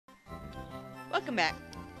Welcome back.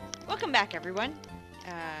 Welcome back, everyone.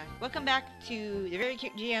 Welcome back to the Very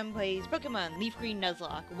Cute GM Plays Pokemon LeafGreen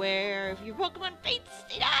Nuzlocke, where if your Pokemon faints,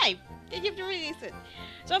 they die! Then you have to release it.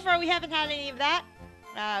 So far, we haven't had any of that.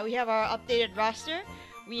 We have our updated roster.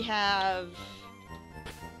 We have...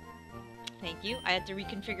 Thank you. I had to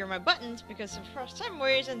reconfigure my buttons because for some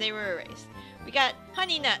reason they were erased. We got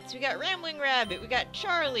Honey Nuts, we got Rambling Rabbit, we got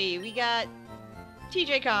Charlie, we got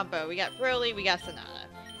TJ Combo, we got Broly, we got Sonata.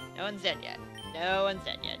 No one's dead yet. No one's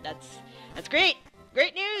dead yet. That's great!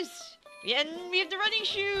 Great news! And we have the running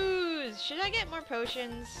shoes! Should I get more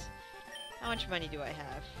potions? How much money do I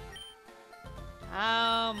have?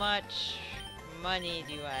 How much money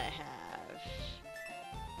do I have?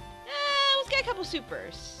 Let's get a couple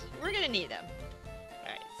supers. We're gonna need them.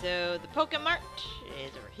 Alright, so the Pokemart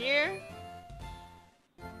is over here.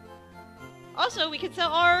 Also, we can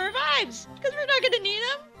sell our revives, because we're not gonna need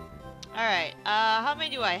them. Alright, how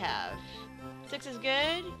many do I have? 6 is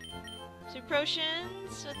good. 2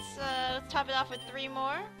 potions. Let's top it off with 3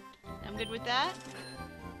 more. I'm good with that.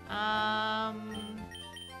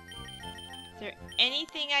 Is there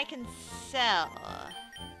anything I can sell?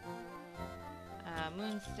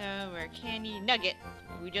 Moonstone, rare candy, nugget.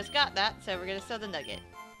 We just got that, so we're gonna sell the nugget.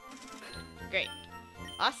 Great.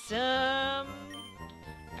 Awesome!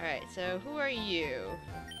 Alright, so who are you?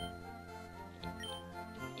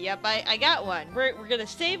 Yep, I got one. We're gonna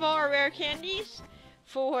save all our rare candies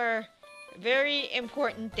for very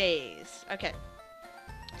important days. Okay.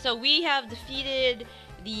 So we have defeated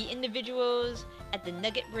the individuals at the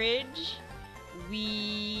Nugget Bridge.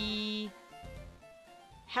 We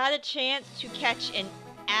had a chance to catch an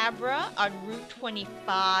Abra on Route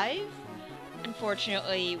 25.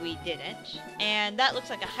 Unfortunately, we didn't. And that looks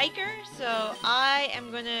like a hiker, so I am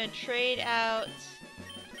gonna trade out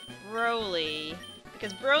Broly,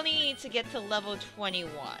 because Broly needs to get to level 21.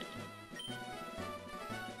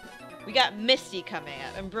 We got Misty coming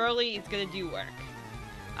up, and Broly is gonna do work.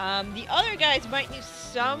 The other guys might do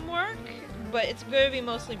some work, but it's gonna be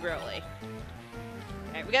mostly Broly.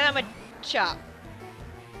 Alright, we got him a chop.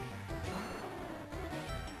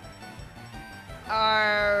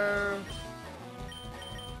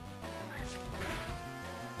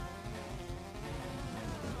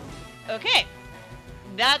 Okay,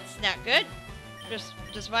 that's not good.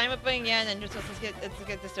 Just fire him up again, and just let's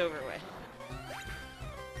get this over with.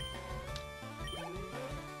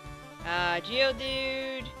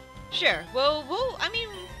 Geodude. Sure. Well, I mean,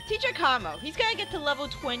 Teacher Kamo. He's gotta get to level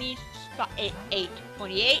 28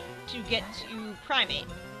 to get to Primate,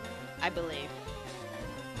 I believe.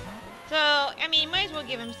 So, I mean, might as well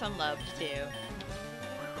give him some love, too.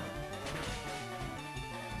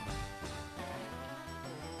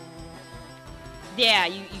 Yeah,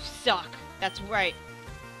 you suck. That's right.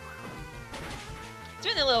 It's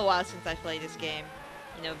been a little while since I played this game.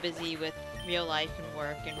 You know, busy with real life and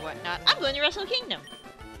work and whatnot. I'm going to Wrestle Kingdom!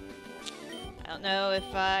 I don't know if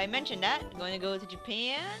I mentioned that. I'm going to go to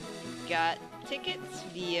Japan. Got tickets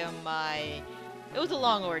via my... It was a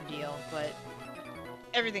long ordeal, but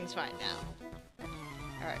everything's fine now.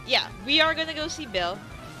 Alright, yeah, we are going to go see Bill.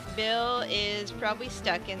 Bill is probably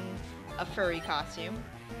stuck in a furry costume.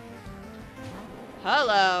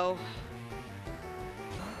 Hello!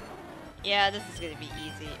 Yeah, this is gonna be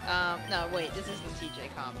easy. No, wait, this isn't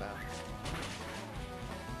TJ Combo.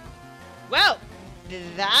 Well,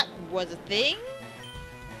 that was a thing?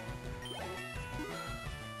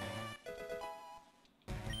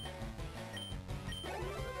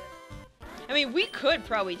 I mean, we could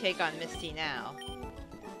probably take on Misty now.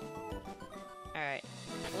 Alright,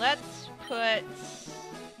 let's put...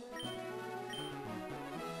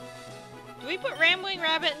 Do we put Rambling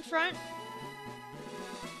Rabbit in front?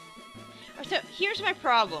 So, here's my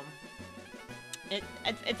problem.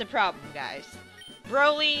 It's a problem, guys.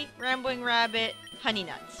 Broly, Rambling Rabbit, Honey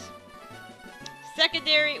Nuts.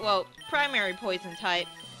 Secondary, well, primary poison type,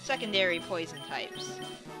 secondary poison types.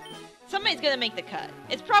 Somebody's gonna make the cut.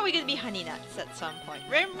 It's probably gonna be Honey Nuts at some point.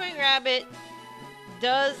 Rambling Rabbit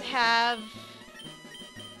does have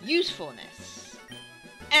usefulness.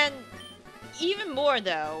 And even more,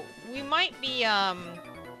 though, we might be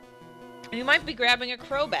grabbing a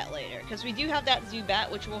Crobat later, because we do have that Zubat,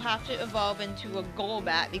 which will have to evolve into a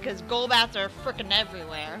Golbat, because Golbats are frickin'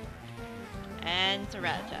 everywhere. And it's a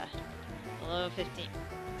Rattata. Level 15.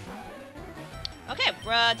 Okay,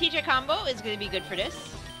 TJ Combo is going to be good for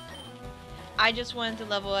this. I just wanted to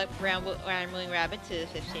level up Rambling Rabbit to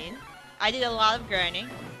 15. I did a lot of grinding.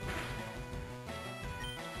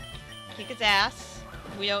 Kick its ass.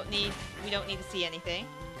 We don't need to see anything.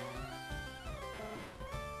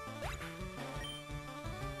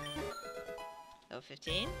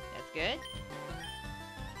 15. That's good.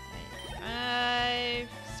 5.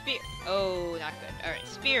 Oh, not good. Alright,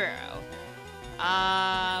 Spearow.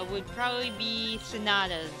 Would probably be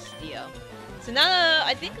Sonata's deal. Sonata,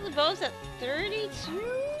 I think the bow's at 32?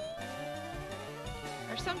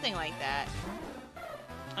 Or something like that.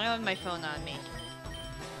 I don't have my phone on me.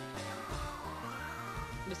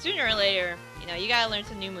 But sooner or later, you know, you gotta learn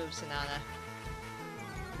some new moves, Sonata.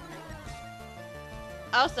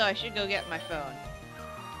 Also, I should go get my phone.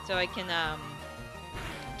 So I can,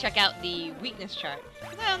 check out the weakness chart.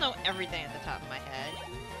 Because I don't know everything at the top of my head.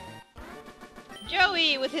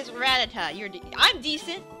 Joey with his Rattata. I'm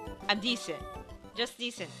decent. I'm decent. Just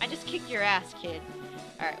decent. I just kicked your ass, kid.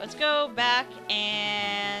 Alright, let's go back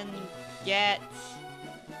and get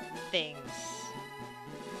things.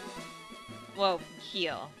 Well,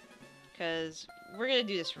 heal. Because we're gonna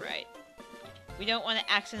do this right. We don't want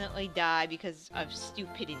to accidentally die because of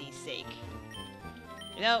stupidity's sake.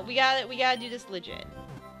 You know, we gotta do this legit.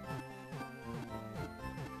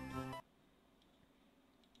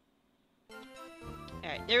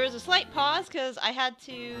 Alright, there was a slight pause because I had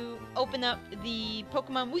to open up the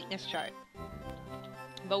Pokemon weakness chart.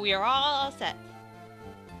 But we are all set.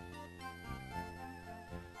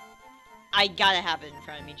 I gotta have it in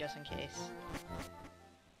front of me just in case.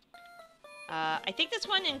 I think this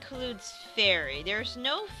one includes Fairy. There's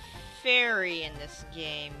no Fairy in this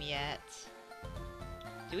game yet.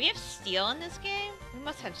 Do we have Steel in this game? We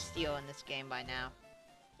must have Steel in this game by now.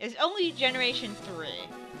 It's only Generation 3.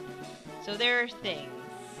 So there are things.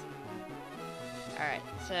 Alright,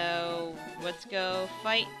 so let's go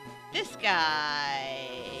fight this guy.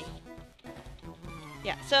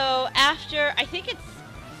 Yeah, so after, I think it's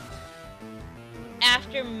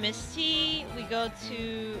after Misty, we go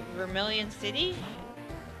to Vermilion City.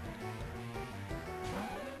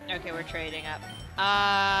 Okay, we're trading up.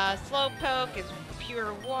 Slowpoke is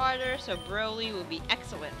pure water, so Broly will be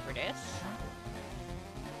excellent for this.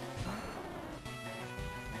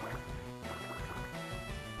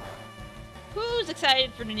 Who's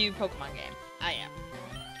excited for the new Pokemon game? I am.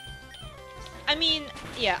 I mean,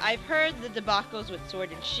 yeah, I've heard the debacles with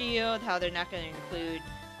Sword and Shield, how they're not going to include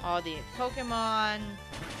all the Pokemon.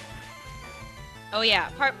 Oh yeah,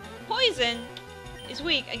 Poison is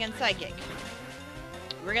weak against Psychic.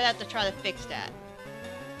 We're gonna have to try to fix that.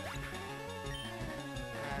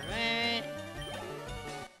 Alright.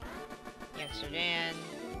 Amsterdam.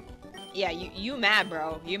 Yeah, you mad,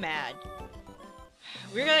 bro. You mad.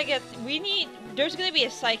 We're gonna get... There's gonna be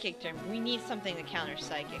a Psychic term. We need something to counter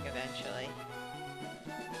Psychic eventually.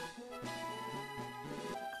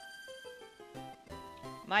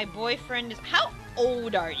 My boyfriend is... How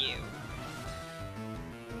old are you?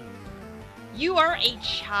 You are a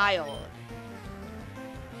child.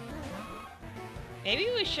 Maybe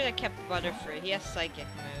we should have kept Butterfree. He has Psychic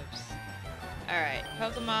moves. Alright,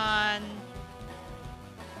 Pokemon.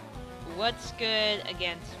 What's good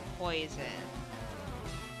against Poison?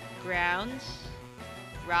 Ground.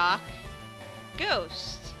 Rock.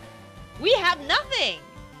 Ghost. We have nothing!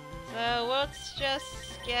 So let's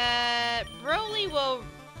just get... Broly will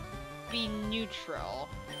be neutral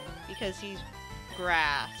because he's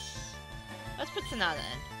grass. Let's put Sonata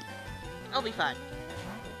in. It'll be fun.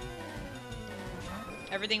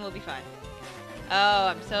 Everything will be fine. Oh,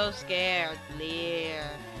 I'm so scared. Leer.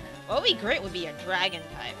 What would be great would be a dragon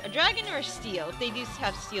type. A dragon or a steel, if they do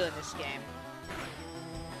have steel in this game.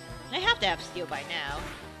 I have to have steel by now.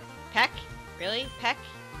 Peck? Really? Peck?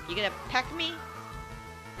 You gonna peck me?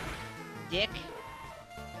 Dick.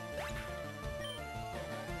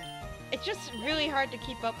 It's just really hard to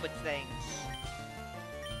keep up with things.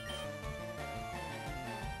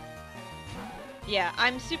 Yeah,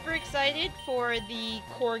 I'm super excited for the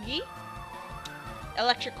Corgi.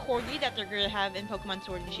 Electric Corgi that they're gonna have in Pokemon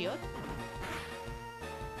Sword and Shield.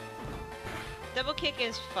 Double Kick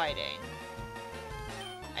is fighting.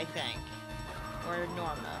 I think. Or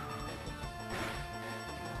normal.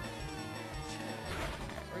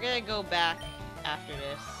 We're gonna go back after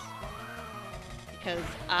this. Because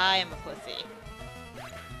I am a pussy.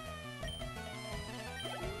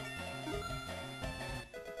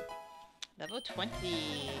 Level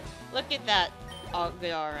 20. Look at that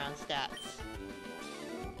good all-around stats.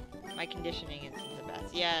 My conditioning isn't the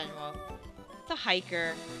best. Yeah, and well, it's a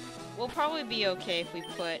hiker. We'll probably be okay if we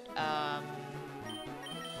put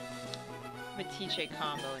Metiche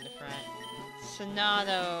combo in the front.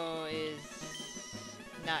 Sonato is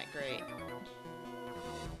not great.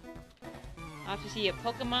 I'll have to see a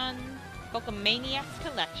Pokemaniacs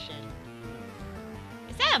collection.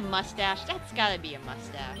 Is that a mustache? That's gotta be a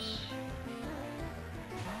mustache.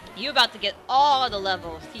 You about to get all the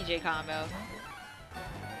levels, TJ combo.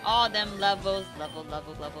 All them levels.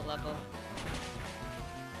 Level.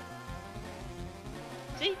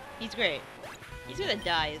 See? He's great. He's gonna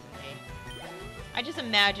die, isn't he? I just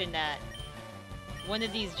imagine that one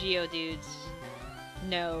of these Geodudes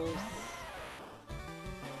knows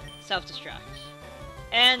self-destruct.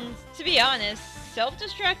 And to be honest,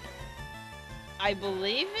 self-destruct, I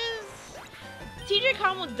believe is... TJ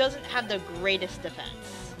Combo doesn't have the greatest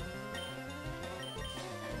defense.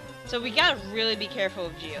 So we gotta really be careful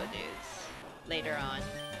of Geodudes later on.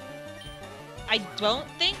 I don't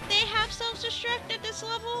think they have self-destruct at this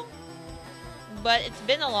level, but it's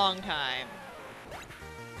been a long time.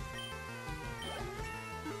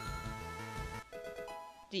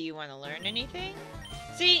 Do you want to learn anything?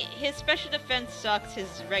 See, his special defense sucks,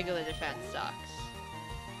 his regular defense sucks.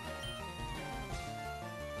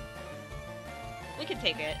 We can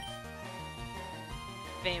take it.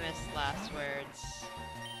 Famous last words.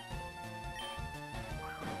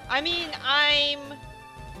 I mean,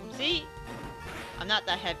 see? I'm not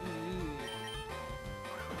that heavy.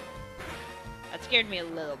 That scared me a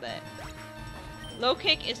little bit. Low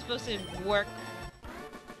kick is supposed to work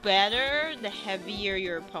better the heavier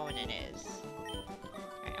your opponent is.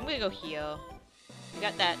 Alright, I'm gonna go heal. We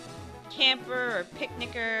got that camper or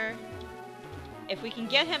picnicker. If we can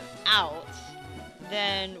get him out,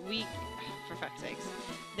 then we... for fuck's sakes.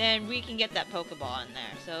 Then we can get that Pokeball in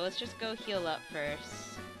there. So let's just go heal up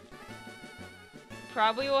first.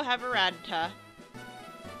 Probably will have a Rattata.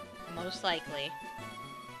 Most likely.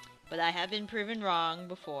 But I have been proven wrong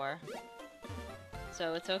before.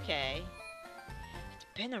 So it's okay. It's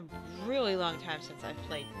been a really long time since I've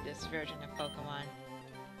played this version of Pokemon.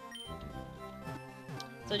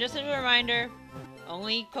 So just as a reminder,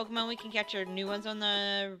 only Pokemon we can catch are new ones on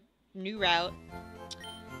the new route.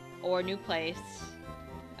 Or new place.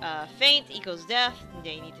 Faint equals death,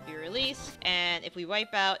 they need to be released, and if we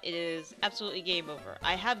wipe out, it is absolutely game over.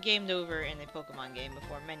 I have gamed over in a Pokemon game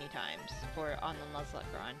before many times on the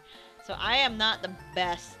Nuzlocke run. So I am not the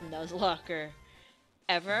best Nuzlocker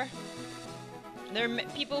ever. There are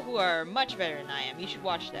people who are much better than I am. You should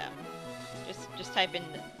watch them. Just type in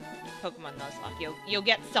Pokemon Nuzlocke. You'll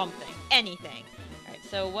get something. Anything. Alright,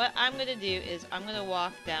 so what I'm gonna do is I'm gonna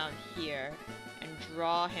walk down here and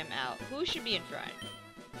draw him out. Who should be in front?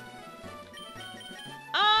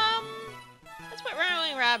 Let's put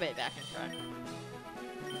Runaway Rabbit back in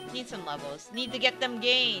front. Need some levels. Need to get them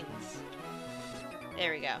gains.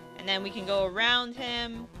 There we go. And then we can go around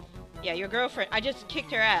him. Yeah, your girlfriend. I just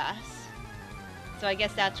kicked her ass. So I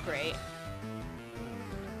guess that's great.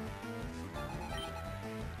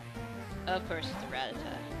 Of course it's a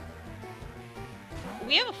Rattata.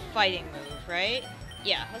 We have a fighting move, right?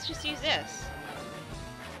 Yeah, let's just use this.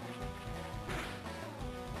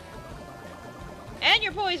 And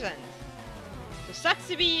you're poisoned. So sucks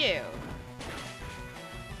to be you.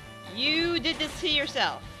 You did this to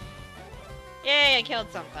yourself. Yay, I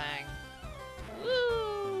killed something.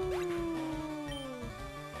 Woo!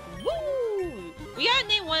 Woo! We gotta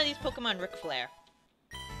name one of these Pokemon Ric Flair.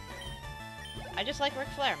 I just like Ric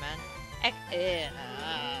Flair, man.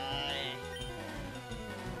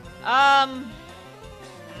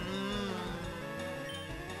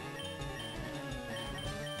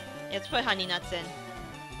 Let's put Honey Nuts in.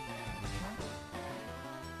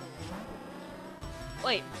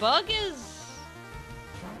 Wait, Bug is...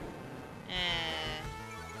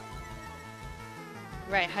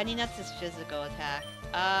 Right, Honey Nuts is physical attack.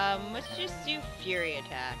 Let's just do Fury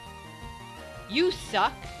attack. You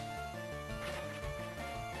suck!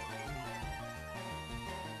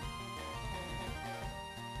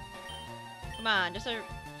 Come on, just a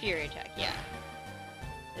Fury attack, yeah.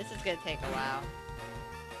 This is gonna take a while.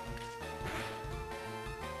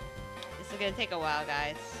 This is gonna take a while,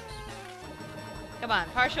 guys. Come on,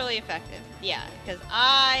 partially effective. Yeah, because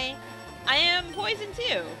I am poisoned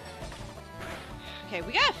too. Okay,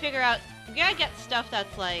 we gotta figure out, we gotta get stuff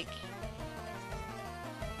that's like,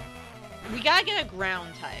 we gotta get a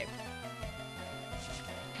ground type.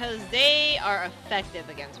 Because they are effective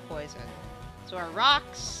against poison. So our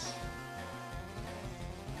rocks.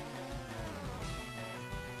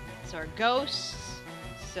 So our ghosts.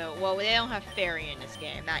 So, well, they don't have fairy in this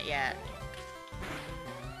game, not yet.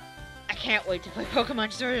 I can't wait to play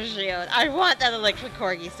Pokemon Sword and Shield. I want that electric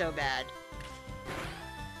corgi so bad.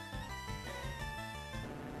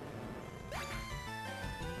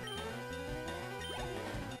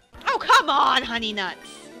 Oh, come on, Honey Nuts!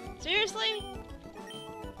 Seriously?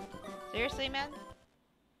 Seriously, man?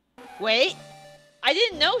 Wait! I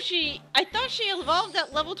didn't know I thought she evolved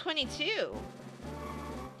at level 22.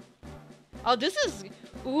 Oh, this is...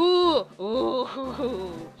 Ooh!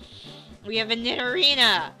 Ooh! We have a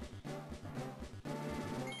Nidorina!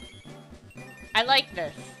 I like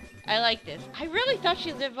this. I like this. I really thought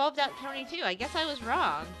she evolved out 22. I guess I was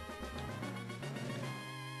wrong.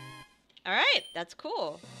 Alright, that's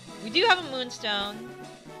cool. We do have a Moonstone.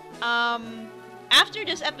 After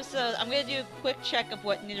this episode, I'm gonna do a quick check of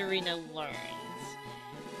what Nidorina learns.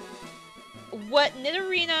 What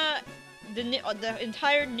Nidorina, the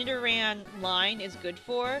entire Nidoran line is good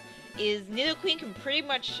for is Nidoqueen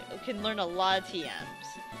can learn a lot of TMs.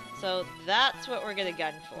 So that's what we're gonna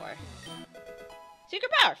gun for.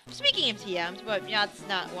 Secret Power! Speaking of TMs, but that's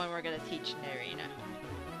not one we're gonna teach Nidorina.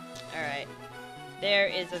 Alright. There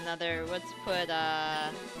is another, let's put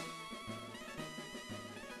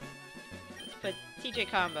TJ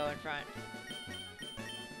Combo in front.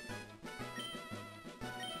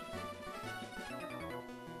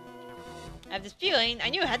 I have this feeling I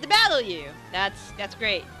knew I had to battle you. That's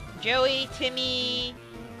great. Joey, Timmy,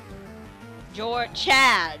 George,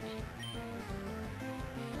 Chad.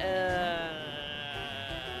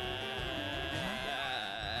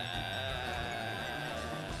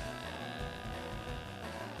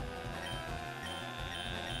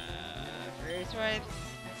 First wipes.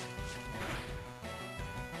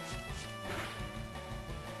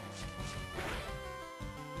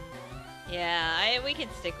 Yeah, we can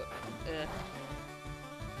stick with.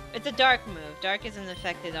 It's a dark move. Dark isn't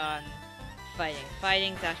affected on fighting.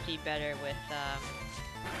 Fighting's actually better with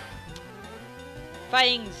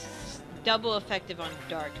fighting's double effective on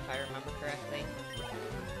dark, if I remember correctly.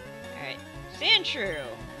 Alright. Sandshrew!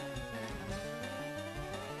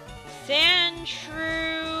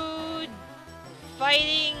 Sandshrew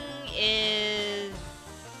fighting is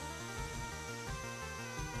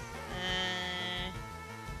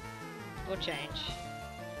we'll change.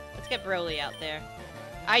 Let's get Broly out there.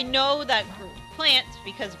 I know that plants,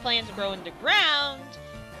 because plants grow into ground,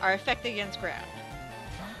 are effective against ground.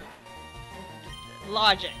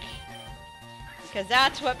 Logic. Because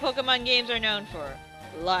that's what Pokemon games are known for.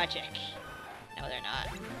 Logic. No, they're not.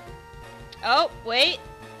 Oh, wait.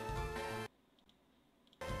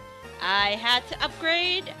 I had to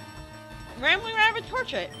upgrade Rambling Rabbit's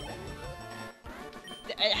Portrait.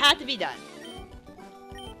 It had to be done.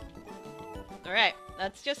 Alright,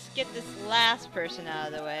 let's just get this last person out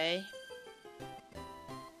of the way.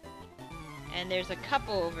 And there's a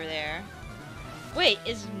couple over there. Wait,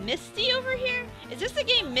 is Misty over here? Is this the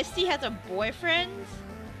game Misty has a boyfriend?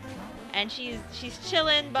 And she's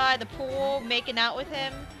chilling by the pool, making out with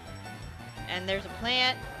him. And there's a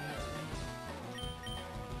plant.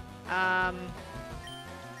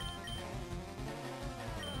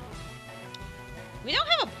 We don't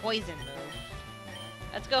have a poison move.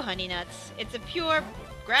 Let's go Honey Nuts. It's a pure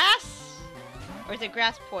grass? Or is it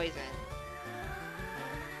grass poison?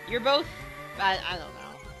 You're both... I don't know.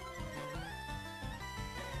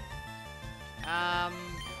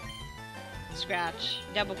 Scratch.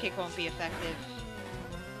 Double kick won't be effective.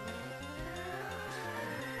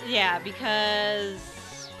 Yeah, because...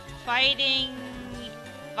 Fighting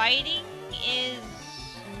is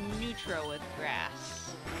neutral with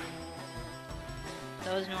grass.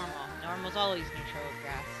 So is normal. Normal's always neutral with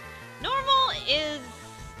grass. Normal is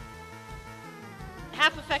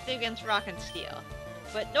half effective against rock and steel.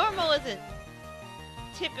 But normal isn't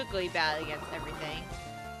typically bad against everything.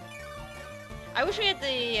 I wish we had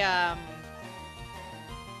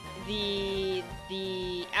the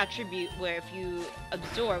attribute where if you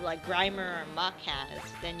absorb, like Grimer or Mach has,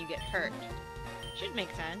 then you get hurt. Should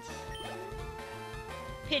make sense.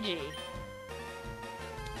 Pidgey.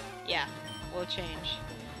 Yeah, we'll change.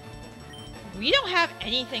 We don't have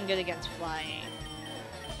anything good against flying.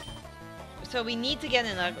 So we need to get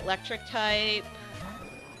an electric type.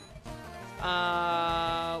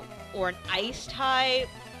 Or an ice type.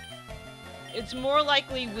 It's more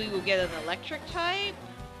likely we will get an electric type.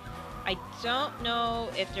 I don't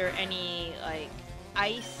know if there are any, like,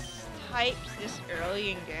 ice types this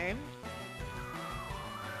early in game.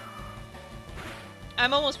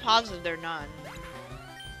 I'm almost positive there are none.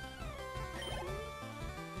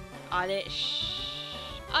 Oddish.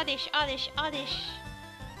 Oddish, Oddish, Oddish.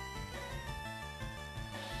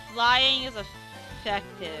 Flying is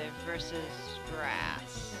effective versus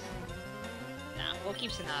grass. Nah, we'll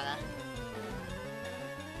keep Sonata.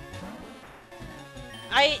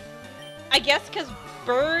 I guess because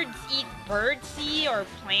birds eat birdseed or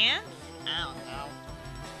plants? I don't know.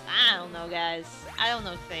 I don't know, guys. I don't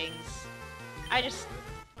know things. I just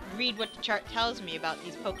read what the chart tells me about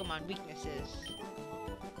these Pokemon weaknesses.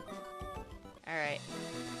 Alright.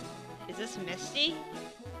 Is this Misty?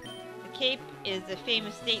 The Cape is a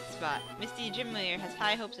famous date spot. Misty the Gym Leader has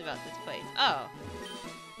high hopes about this place. Oh.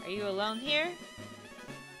 Are you alone here?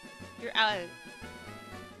 You're out.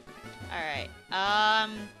 Alright.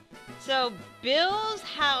 So Bill's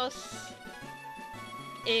house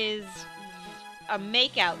is a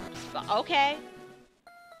makeout spot. Okay.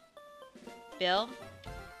 Bill?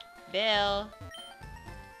 Bill?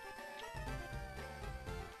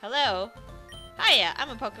 Hello? Hiya, I'm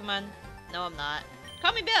a Pokemon. No, I'm not.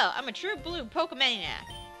 Call me Bill. I'm a true blue Pokemaniac.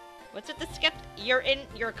 What's with the You're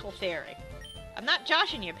a Clefairy. I'm not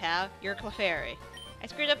joshing you, pal. You're a Clefairy. I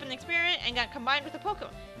screwed up an experiment and got combined with a Pokemon.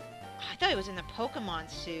 Oh, I thought he was in the Pokemon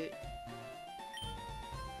suit.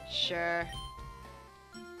 Sure.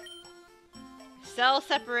 Cell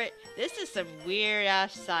separate. This is some weird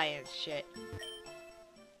ass science shit.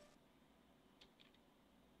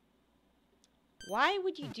 Why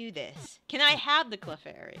would you do this? Can I have the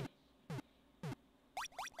Clefairy?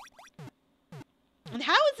 And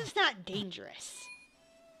how is this not dangerous?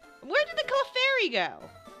 Where did the Clefairy go?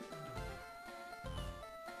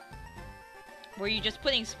 Were you just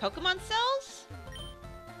putting Pokemon cells?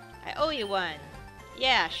 I owe you one.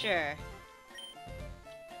 Yeah, sure.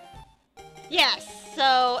 Yes,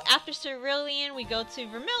 so after Cerulean, we go to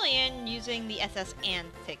Vermilion using the SS and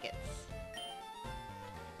tickets.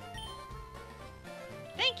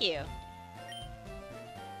 Thank you.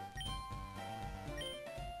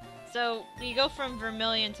 So, we go from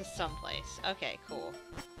Vermilion to someplace. Okay, cool.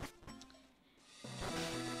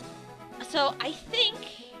 So, I think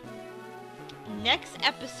next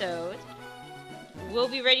episode, we'll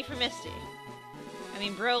be ready for Misty. I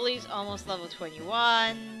mean, Broly's almost level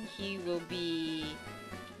 21. He will be...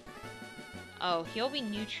 Oh, he'll be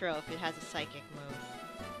neutral if it has a psychic move.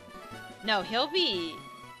 No, he'll be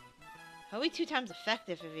 2 times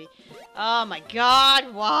effective if he... Oh my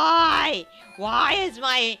god, why? Why is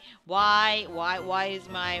my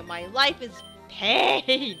life is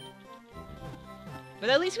pain? But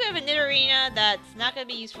at least we have a Nidorina that's not going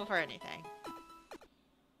to be useful for anything.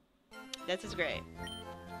 This is great.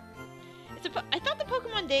 I thought the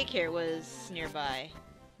Pokemon daycare was nearby.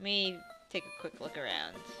 Let me take a quick look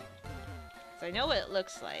around. So I know what it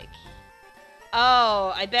looks like.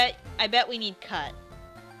 Oh, I bet we need cut.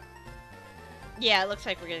 Yeah, it looks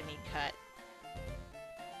like we're gonna need cut.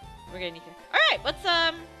 We're gonna need cut. Alright, let's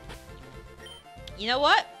you know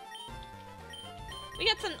what? We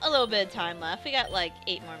got a little bit of time left. We got like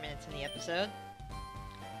 8 more minutes in the episode.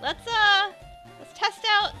 Let's test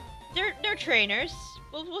out their trainers.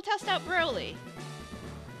 We'll test out Broly.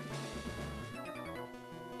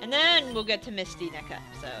 And then we'll get to Misty next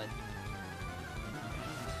episode.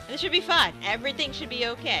 And it should be fun. Everything should be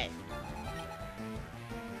okay.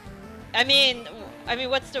 I mean,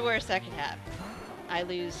 what's the worst that can happen? I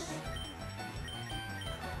lose.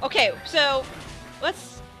 Okay, so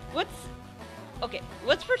let's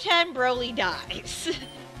pretend Broly dies.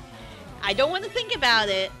 I don't want to think about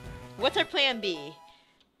it. What's our plan B?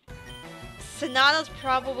 Sonata's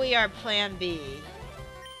probably our plan B.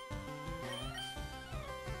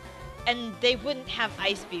 And they wouldn't have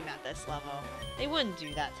Ice Beam at this level. They wouldn't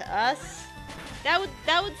do that to us. That would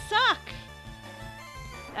suck.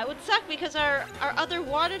 That would suck because our other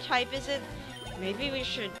water type isn't. Maybe we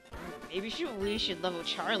should level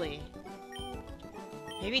Charlie.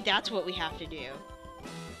 Maybe that's what we have to do.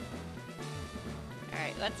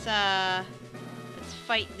 Alright, let's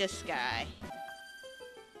fight this guy.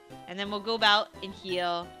 And then we'll go about and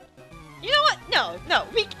heal. You know what? No,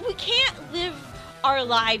 we can't live our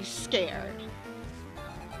lives scared.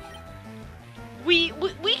 We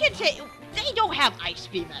can take. They don't have Ice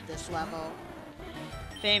Beam at this level.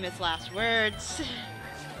 Famous last words.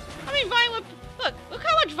 I mean, Vine Whip. Look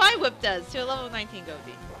how much Vine Whip does to a level 19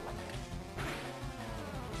 Goatee.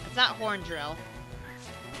 It's not Horn Drill.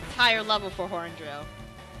 It's higher level for Horn Drill.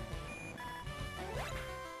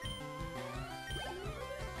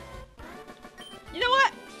 You know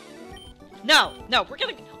what? No, we're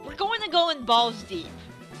going to go in balls deep.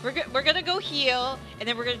 We're gonna go heal, and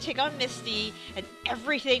then we're gonna take on Misty, and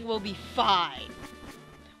everything will be fine.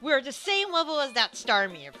 We're at the same level as that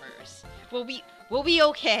Starmie of hers. We'll be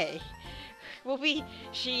okay.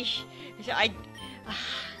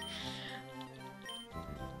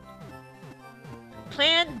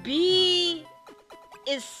 Plan B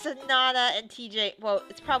is Sonata and TJ. Well,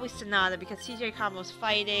 it's probably Sonata because TJ Combo's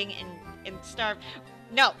fighting and Star.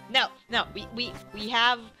 No. We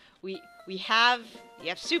have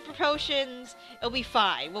super potions. It'll be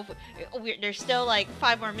fine. There's still like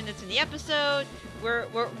 5 more minutes in the episode.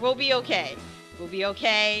 We'll be okay. We'll be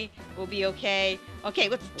okay. Okay,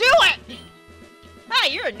 let's do it! Hi,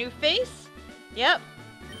 you're a new face. Yep.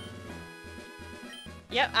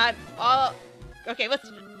 Okay, let's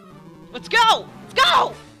go! Let's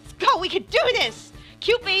go! go! We can do this!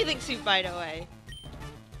 Cute bathing suit, by the way.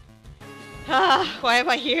 Ah, why am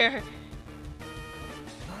I here?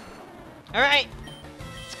 Alright.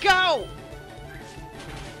 Let's go!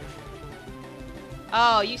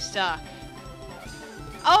 Oh, you suck.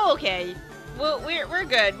 Oh, okay. Well, we're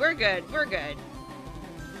good. We're good. We're good.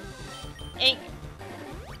 Ink.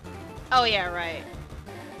 Oh, yeah, right.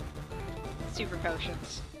 Super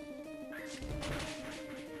potions.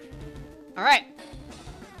 Alright.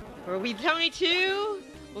 Will we 22?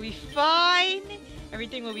 We'll be fine.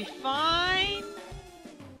 Everything will be fine.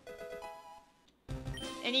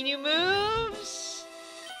 Any new moves?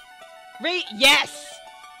 Yes!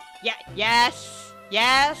 Yeah, yes!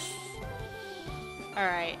 Yes!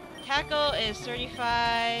 Alright. Tackle is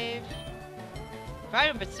 35.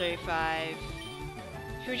 Vine Whip is 35.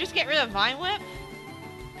 Should we just get rid of Vine Whip?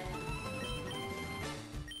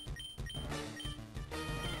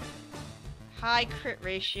 High crit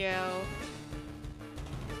ratio.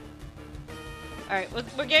 Alright,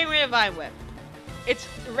 we're getting rid of Vine Whip. It's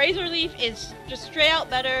Razor Leaf is just straight out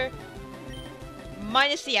better,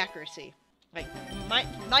 minus the accuracy. Like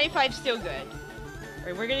 95 still good.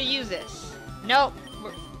 Alright, we're gonna use this. Nope,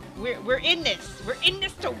 we're in this. We're in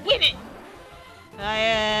this to win it.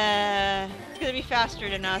 It's gonna be faster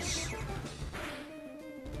than us.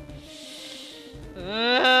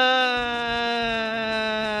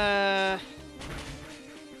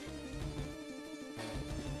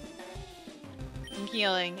 I'm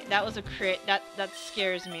healing. That was a crit. That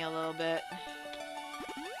scares me a little bit.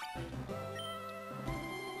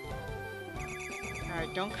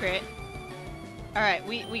 Alright, don't crit. Alright,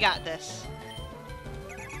 we got this.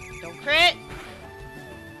 Don't crit.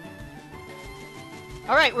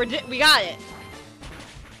 Alright, we got it.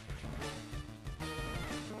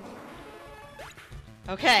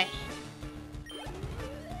 Okay.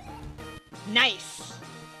 Nice.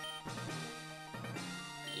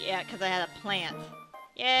 Yeah, because I had a plant.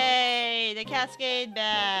 Yay! The Cascade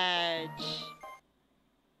Badge.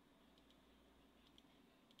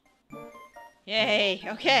 Yay!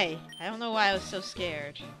 Okay. I don't know why I was so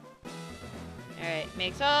scared. Alright,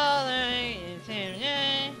 makes all the...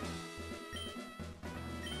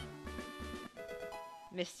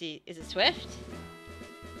 Misty, is it Swift?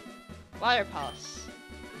 Water Pulse.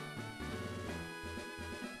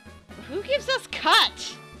 Who gives us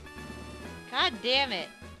cut? God damn it.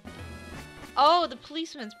 Oh, the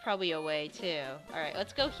policeman's probably away too. Alright,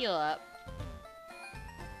 let's go heal up.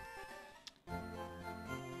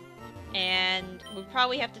 And we'll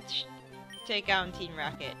probably have to take out Team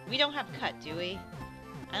Rocket. We don't have cut, do we?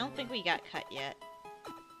 I don't think we got cut yet.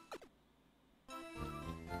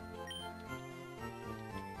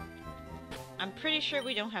 I'm pretty sure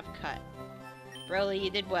we don't have cut. Broly,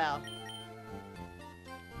 you did well.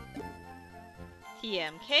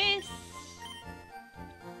 TM case.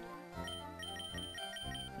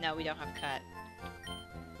 No, we don't have cut.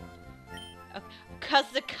 Cause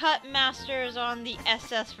the cut master is on the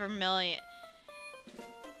SS Vermilion.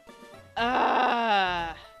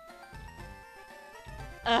 Alright,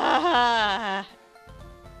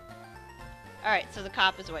 so the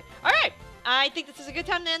cop is away. Alright, I think this is a good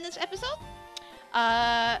time to end this episode.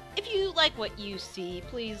 If you like what you see,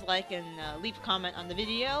 please like and leave a comment on the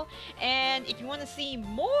video. And if you want to see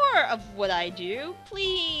more of what I do,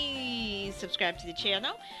 please subscribe to the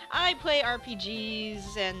channel. I play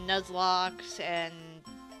RPGs and Nuzlocke and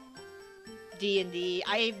D&D.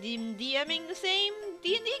 I've been DMing the same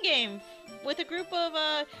D&D game with a group of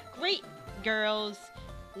great girls,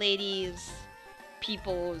 ladies,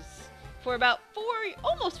 peoples for about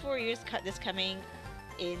almost 4 years. This coming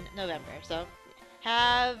in November. So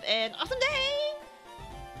have an awesome day!